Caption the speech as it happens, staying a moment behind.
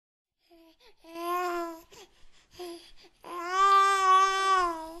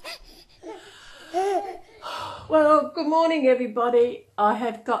Well, good morning everybody. I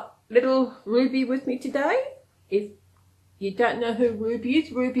have got little Ruby with me today. If you don't know who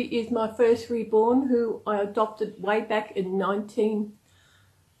Ruby is my first reborn who I adopted way back in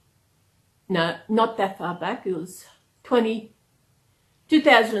no, not that far back, it was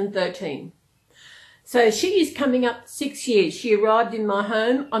 2013. So she is coming up 6 years. She arrived in my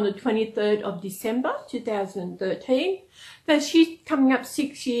home on the 23rd of December 2013. So she's coming up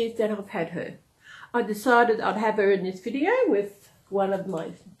 6 years that I've had her. I decided I'd have her in this video with one of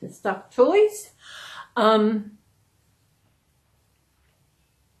my stuffed toys. I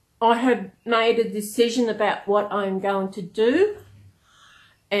have made a decision about what I'm going to do,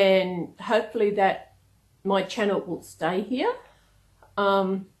 and hopefully that my channel will stay here.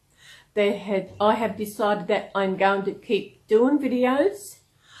 I have decided that I'm going to keep doing videos.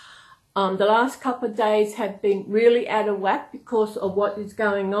 The last couple of days have been really out of whack because of what is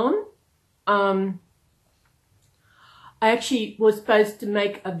going on. I actually was supposed to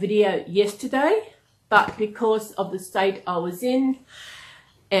make a video yesterday, but because of the state I was in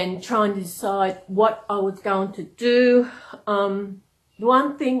and trying to decide what I was going to do, the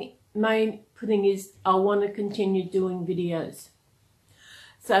main thing is I want to continue doing videos.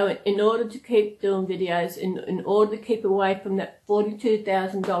 So in order to keep doing videos, in order to keep away from that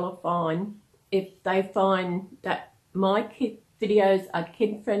 $42,000 fine, if they find that my videos are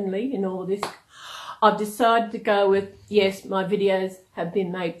kid friendly and all this, I've decided to go with, yes, my videos have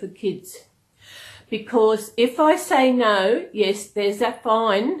been made for kids. Because if I say no, yes, there's that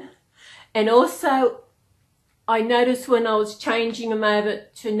fine. And also, I noticed when I was changing them over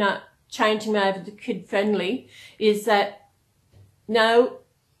to kid friendly, is that no,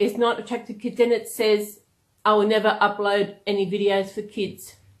 it's not attractive to kids. Then it says I will never upload any videos for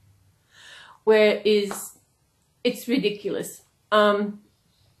kids. Whereas it's ridiculous. So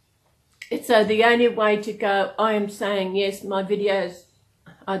the only way to go, I am saying yes, my videos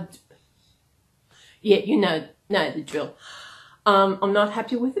are, yeah, you know the drill. I'm not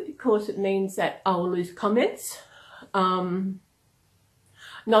happy with it because it means that I will lose comments. Not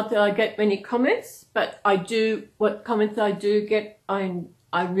that I get many comments, but what comments I do get, I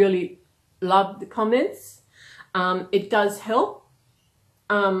really love the comments. It does help.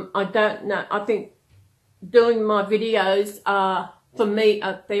 I don't know, I think doing my videos are, for me,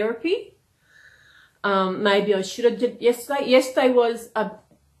 a therapy. Maybe I should have did yesterday. Yesterday was I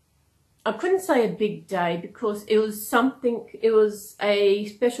couldn't say a big day because it was a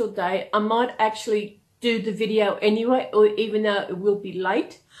special day. I might actually do the video anyway, or even though it will be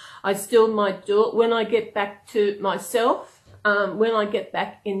late, I still might do it when I get back to myself, when I get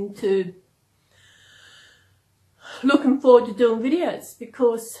back into looking forward to doing videos,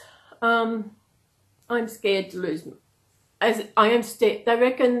 because I'm scared to lose them. As I am scared, they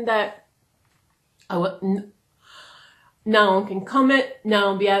reckon that no one can comment, no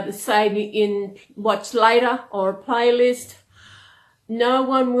one will be able to save me in watch later or a playlist. No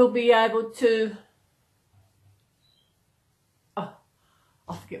one will be able to, oh,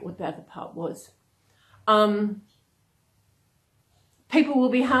 I forget what the other part was. People will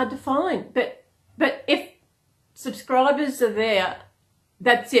be hard to find, but if subscribers are there,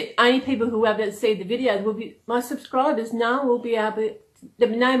 that's it. Only people who are able to see the videos will be my subscribers. No one will be able to.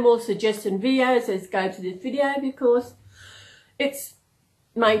 There'll be no more suggestion videos. Let's go to this video because it's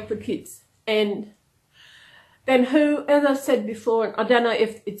made for kids. And then who, as I said before, I don't know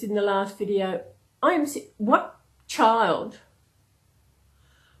if it's in the last video, what child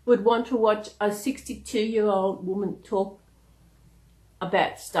would want to watch a 62-year-old woman talk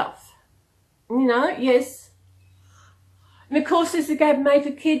about stuff? You know, yes. And of course, this is a game made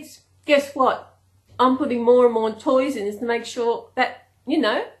for kids. Guess what? I'm putting more and more toys in this to make sure that, you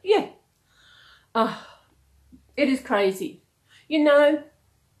know, yeah. It is crazy. You know,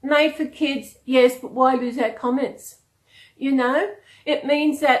 made for kids, yes, but why lose our comments? You know, it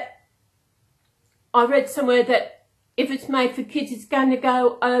means that I read somewhere that if it's made for kids, it's going to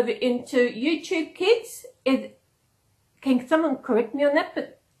go over into YouTube Kids. Can someone correct me on that?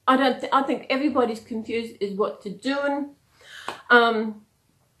 But I think everybody's confused as what to do. And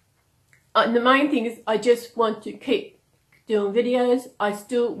the main thing is I just want to keep doing videos. I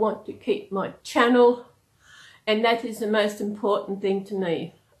still want to keep my channel, and that is the most important thing to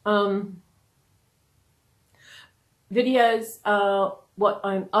me. Videos are what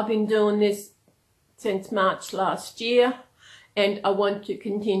I've been doing this since March last year, and I want to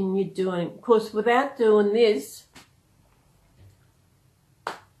continue doing. Of course, without doing this,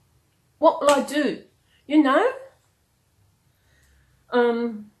 what will I do? You know?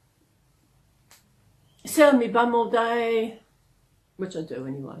 sit on my bum all day, which I do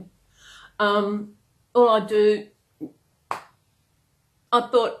anyway. All I do, I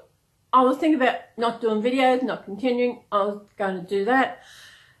thought, I was thinking about not doing videos, not continuing. I was going to do that.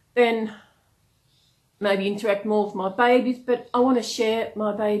 Then maybe interact more with my babies, but I want to share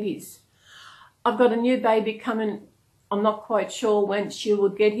my babies. I've got a new baby coming. I'm not quite sure when she will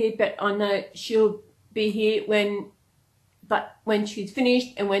get here, but I know she'll be here when she's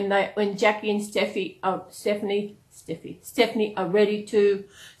finished, and when Jackie and Stephanie are ready to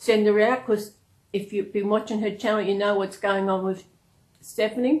send her out. Because if you've been watching her channel, you know what's going on with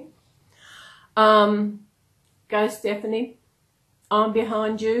Stephanie. Go Stephanie. I'm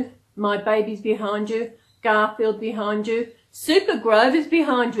behind you. My baby's behind you. Garfield behind you. Super Grover's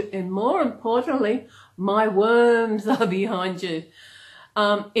behind you. And more importantly, my worms are behind you.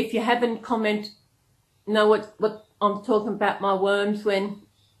 If you haven't commented, know what I'm talking about, my worms, when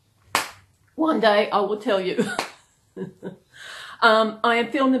one day I will tell you. I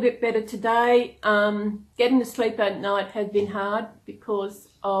am feeling a bit better today. Getting to sleep at night has been hard because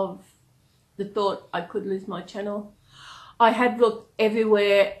of the thought I could lose my channel. I had looked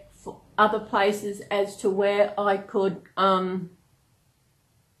everywhere for other places as to where I could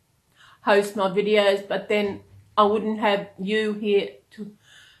host my videos, but then I wouldn't have you here to.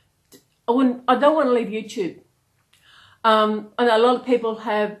 I don't want to leave YouTube. And a lot of people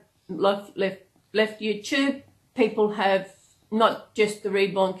have left YouTube. People have, not just the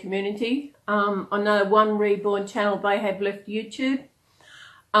Reborn community. I know one Reborn channel, they have left YouTube.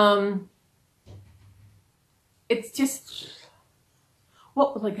 It's just,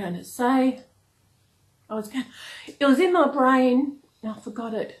 what was I going to say? It was in my brain, and I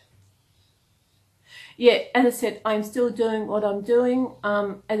forgot it. Yeah, as I said, I'm still doing what I'm doing.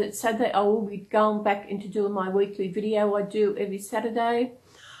 As it's Saturday, I will be going back into doing my weekly video I do every Saturday.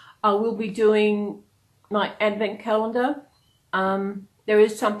 I will be doing my advent calendar. There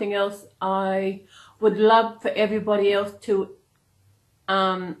is something else I would love for everybody else to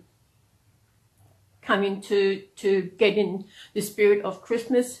come into, to get in the spirit of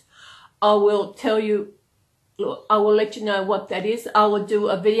Christmas. I will tell you, I will let you know what that is. I will do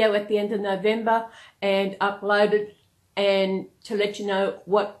a video at the end of November and upload it, and to let you know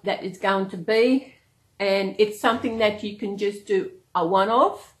what that is going to be. And it's something that you can just do a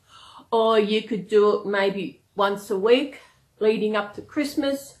one-off, or you could do it maybe once a week leading up to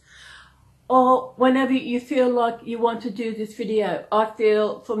Christmas, or whenever you feel like you want to do this video. I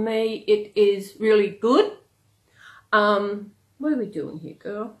feel, for me, it is really good. What are we doing here,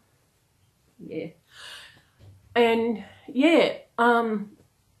 girl? Yeah. And yeah,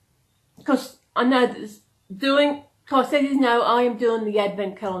 because I know this because as you know, I am doing the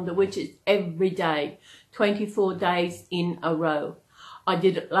advent calendar, which is every day, 24 days in a row. I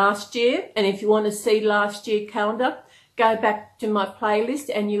did it last year, and if you want to see last year's calendar, go back to my playlist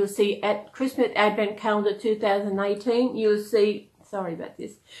and you'll see at Christmas Advent Calendar 2018, you'll see, sorry about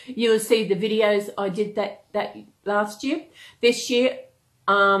this, you'll see the videos I did that last year. This year,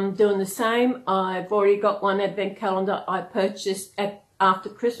 doing the same. I've already got one advent calendar I purchased after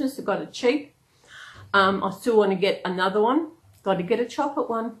Christmas. I got it cheap. I still want to get another one. Got to get a chocolate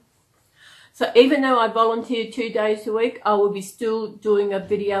one. So even though I volunteer 2 days a week, I will be still doing a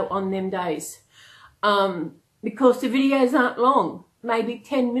video on them days. Because the videos aren't long, maybe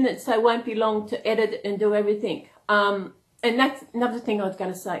 10 minutes. They won't be long to edit and do everything. And that's another thing I was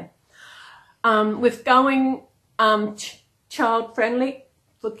going to say. With going child friendly,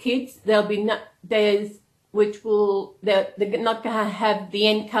 for kids, there'll be they're not going to have the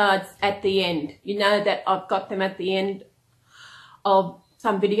end cards at the end. You know that I've got them at the end of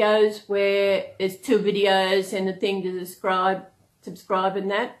some videos where there's 2 videos and the thing to subscribe and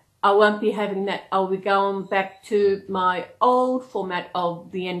that. I won't be having that. I'll be going back to my old format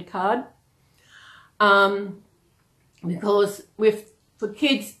of the end card. Because for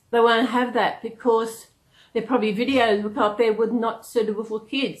kids, they won't have that, because there are probably videos look up there with not suitable for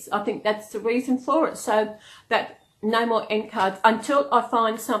kids. I think that's the reason for it. So that no more end cards until I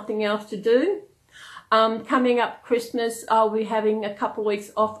find something else to do. Coming up Christmas, I'll be having a couple of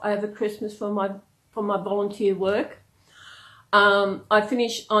weeks off over Christmas for my volunteer work. I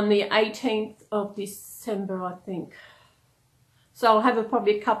finish on the 18th of December, I think. So I'll have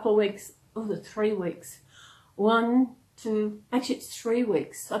probably a couple of weeks, 3 weeks. 1, 2, actually it's 3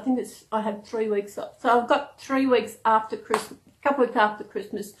 weeks. I think I have 3 weeks off. So I've got 3 weeks after Christmas, a couple of weeks after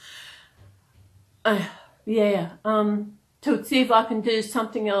Christmas. To see if I can do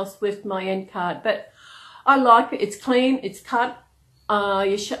something else with my end card. But I like it. It's clean, it's cut.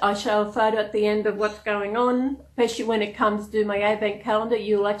 I show a photo at the end of what's going on, especially when it comes to my advent calendar.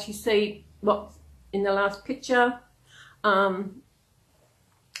 You'll actually see what in the last picture. I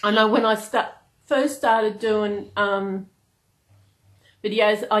know when I first started doing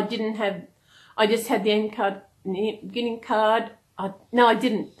videos, I just had the end card, the beginning card. No, I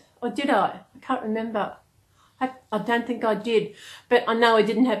didn't. Or did I? I can't remember. I don't think I did. But I know I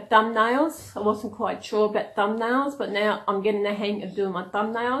didn't have thumbnails. I wasn't quite sure about thumbnails, but now I'm getting the hang of doing my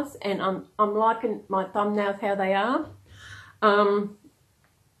thumbnails, and I'm liking my thumbnails how they are.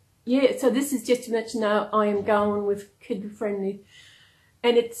 Yeah, so this is just to let you know I am going with kid friendly,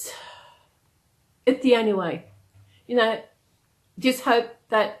 and it's the only way. You know, just hope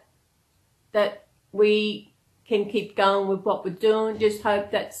that we can keep going with what we're doing. Just hope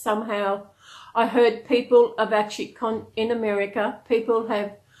that somehow, I heard people have actually in America, people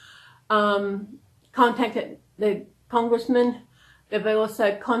have contacted the congressman. They've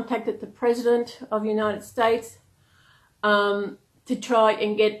also contacted the president of the United States to try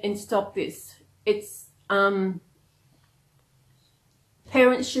and stop this. It's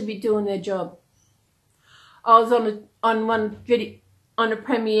parents should be doing their job. I was on one video, on a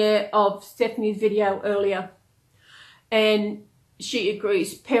premiere of Stephanie's video earlier, and she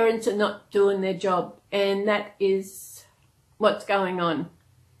agrees parents are not doing their job, and that is what's going on.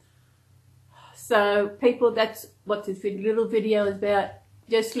 So people, that's what this little video is about.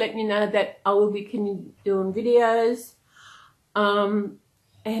 Just letting you know that I will be doing videos,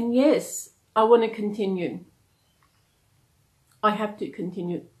 and yes, I want to continue. I have to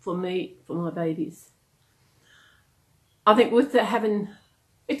continue for me, for my babies. I think with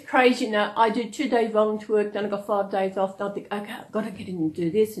it's crazy now. I do 2 days volunteer work, then I got 5 days off. And I think, okay, I've got to get in and do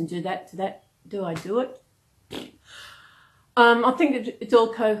this and do that, Do I do it? I think it's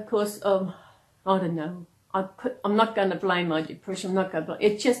all because of, I don't know. I'm not going to blame my depression. I'm not going to blame.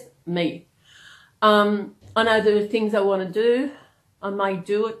 It's just me. I know there are things I want to do. I may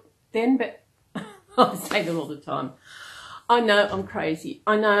do it then, but I say that all the time. I know I'm crazy.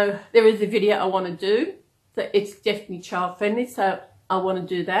 I know there is a video I want to do. So it's definitely child friendly, so I want to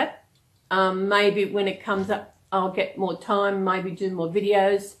do that. Maybe when it comes up, I'll get more time, maybe do more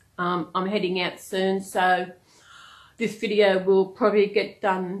videos. I'm heading out soon, so this video will probably get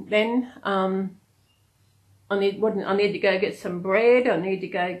done then. I need to go get some bread. I need to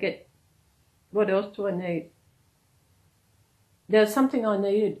go get, what else do I need? There's something I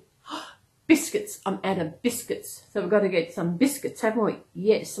needed. Biscuits. I'm out of biscuits, so we've got to get some biscuits, haven't we?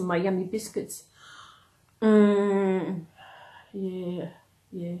 Yes, my yummy biscuits. Yeah.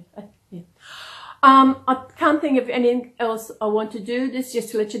 I can't think of anything else I want to do. This just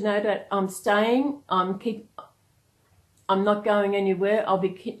to let you know that I'm staying. I'm not going anywhere. I'll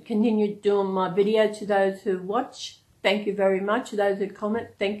be continue doing my video to those who watch. Thank you very much. To those who comment,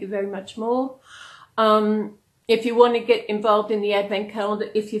 thank you very much more. If you want to get involved in the Advent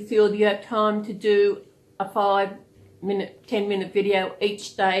calendar, if you feel you have time to do a 5-minute, 10-minute video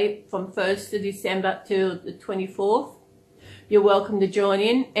each day from 1st of December to the 24th, you're welcome to join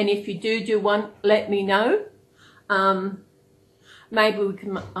in. And if you do one, let me know. Maybe we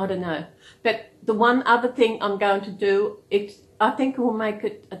can, I don't know. But the one other thing I'm going to do, I think we'll make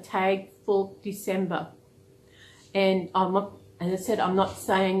it a tag for December. And as I said, I'm not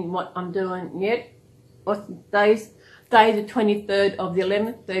saying what I'm doing yet. What's the days? Day the 23rd of the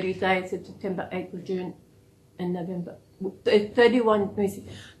 11th, 30 days of September, April, June, and November.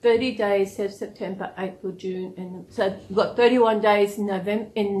 30 days of September, April, June, and so we've got 31 days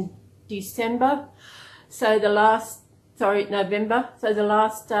in December. So November. So the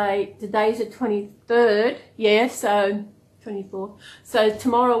last day, today's the 23rd. Yeah, so 24. So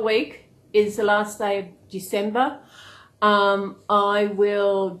tomorrow week is the last day of December. I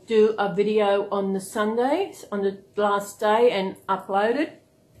will do a video on the Sundays, on the last day, and upload it.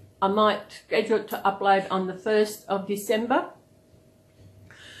 I might schedule it to upload on the 1st of December,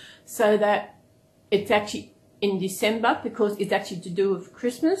 so that it's actually in December, because it's actually to do with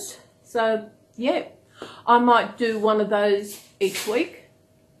Christmas. So yeah, I might do one of those each week.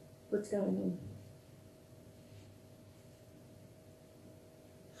 What's going on?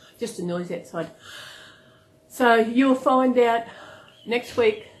 Just a noise outside. So you'll find out next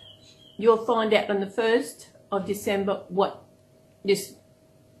week, you'll find out on the 1st of December what the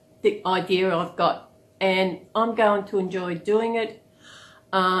idea I've got, and I'm going to enjoy doing it.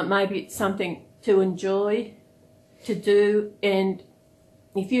 Maybe it's something to enjoy to do, and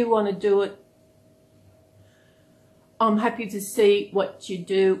if you want to do it, I'm happy to see what you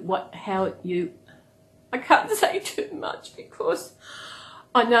do, I can't say too much because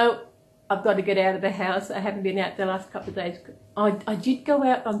I know I've got to get out of the house. I haven't been out the last couple of days. I did go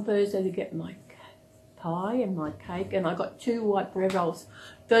out on Thursday to get my pie and my cake, and I got 2 white bread rolls.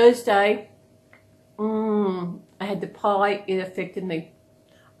 Thursday, I had the pie, it affected me.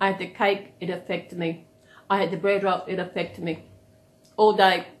 I had the cake, it affected me. I had the bread roll, it affected me. All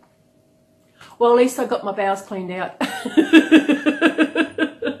day. Well, at least I got my bowels cleaned out.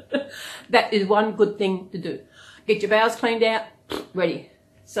 That is one good thing to do. Get your bowels cleaned out, ready.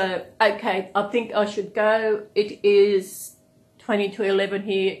 So, okay, I think I should go. It is 20 to 11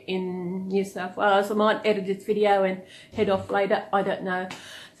 here in New South Wales. I might edit this video and head off later. I don't know.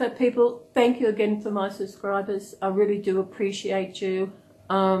 So, people, thank you again for my subscribers. I really do appreciate you.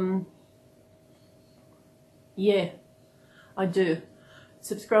 Yeah, I do.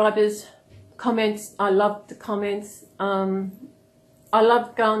 Subscribers, comments, I love the comments. I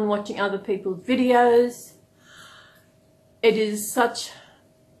love going and watching other people's videos. It is such,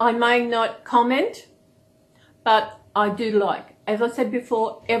 I may not comment, but I do like. As I said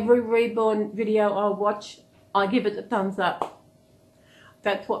before, every Reborn video I watch, I give it a thumbs up.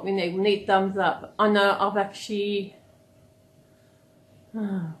 That's what we need. We need thumbs up. I know I've actually,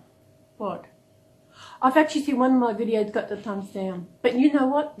 what? I've actually seen one of my videos got the thumbs down. But you know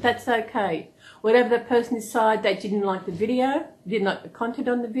what? That's okay. Whatever the person decided, they didn't like the video, didn't like the content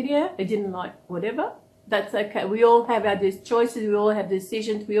on the video, they didn't like whatever. That's okay. We all have our choices, we all have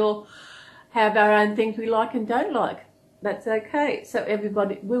decisions, we all have our own things we like and don't like. That's okay. So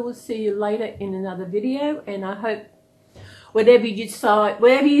everybody, we will see you later in another video, and I hope whatever you decide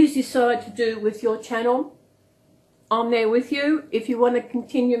to do with your channel, I'm there with you. If you want to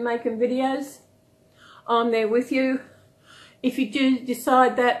continue making videos, I'm there with you. If you do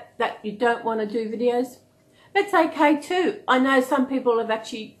decide that you don't want to do videos, that's okay too. I know some people have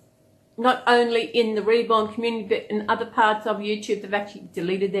actually, not only in the Reborn community, but in other parts of YouTube, they've actually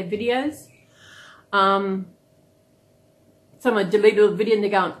deleted their videos. Someone deleted a video and they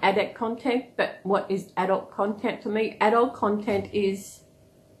go on adult content, but what is adult content to me? Adult content is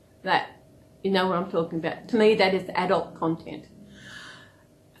that, you know what I'm talking about. To me, that is adult content.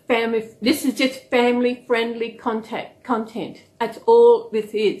 Family, this is just family friendly content. That's all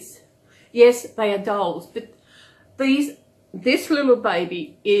this is. Yes, they are dolls, but this little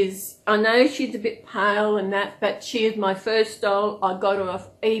baby is, I know she's a bit pale and that, but she is my first doll. I got her off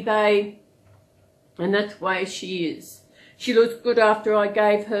eBay, and that's the way she is. She looks good after I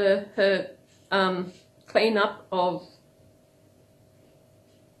gave her clean up of,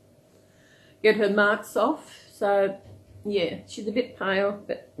 get her marks off. So yeah, she's a bit pale,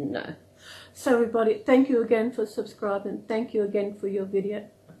 but no. So everybody, thank you again for subscribing. Thank you again for your video,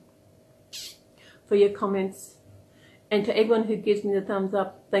 for your comments. And to everyone who gives me the thumbs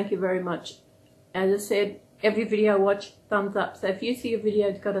up, thank you very much. As I said, every video I watch, thumbs up. So if you see a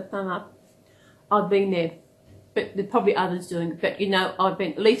video's got a thumb up, I've been there. But there's probably others doing it. But you know, I've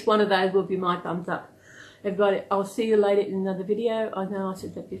been, at least one of those will be my thumbs up. Everybody, I'll see you later in another video. I know I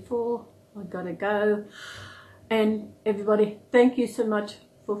said that before. I've got to go. And everybody, thank you so much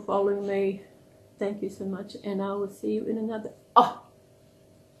for following me. Thank you so much. And I will see you in another. Oh,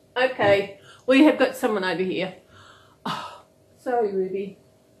 okay. We have got someone over here. Oh, sorry, Ruby.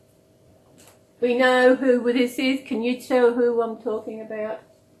 We know who this is. Can you tell who I'm talking about?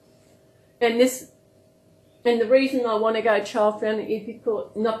 And the reason I want to go child friendly is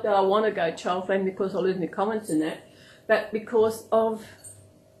because, not that I want to go child friendly because I lose my comments in that, but because of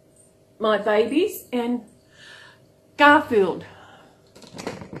my babies and Garfield.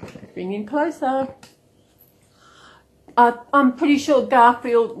 Bring in closer. I'm pretty sure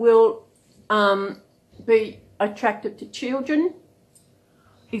Garfield will be attracted to children.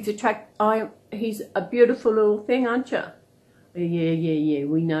 He's a beautiful little thing, aren't you? Yeah,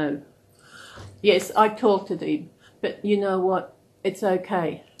 we know. Yes, I talk to them, but you know what? It's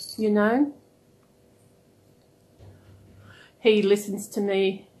okay, you know? He listens to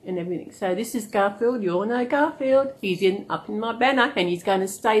me and everything. So this is Garfield. You all know Garfield. He's up in my banner, and he's going to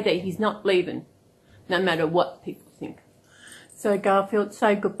stay there. He's not leaving, no matter what people think. So Garfield,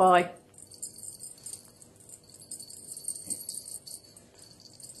 say goodbye.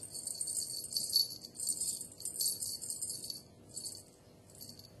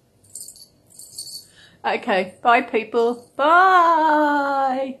 Okay, bye people.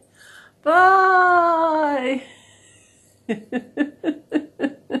 Bye. Bye.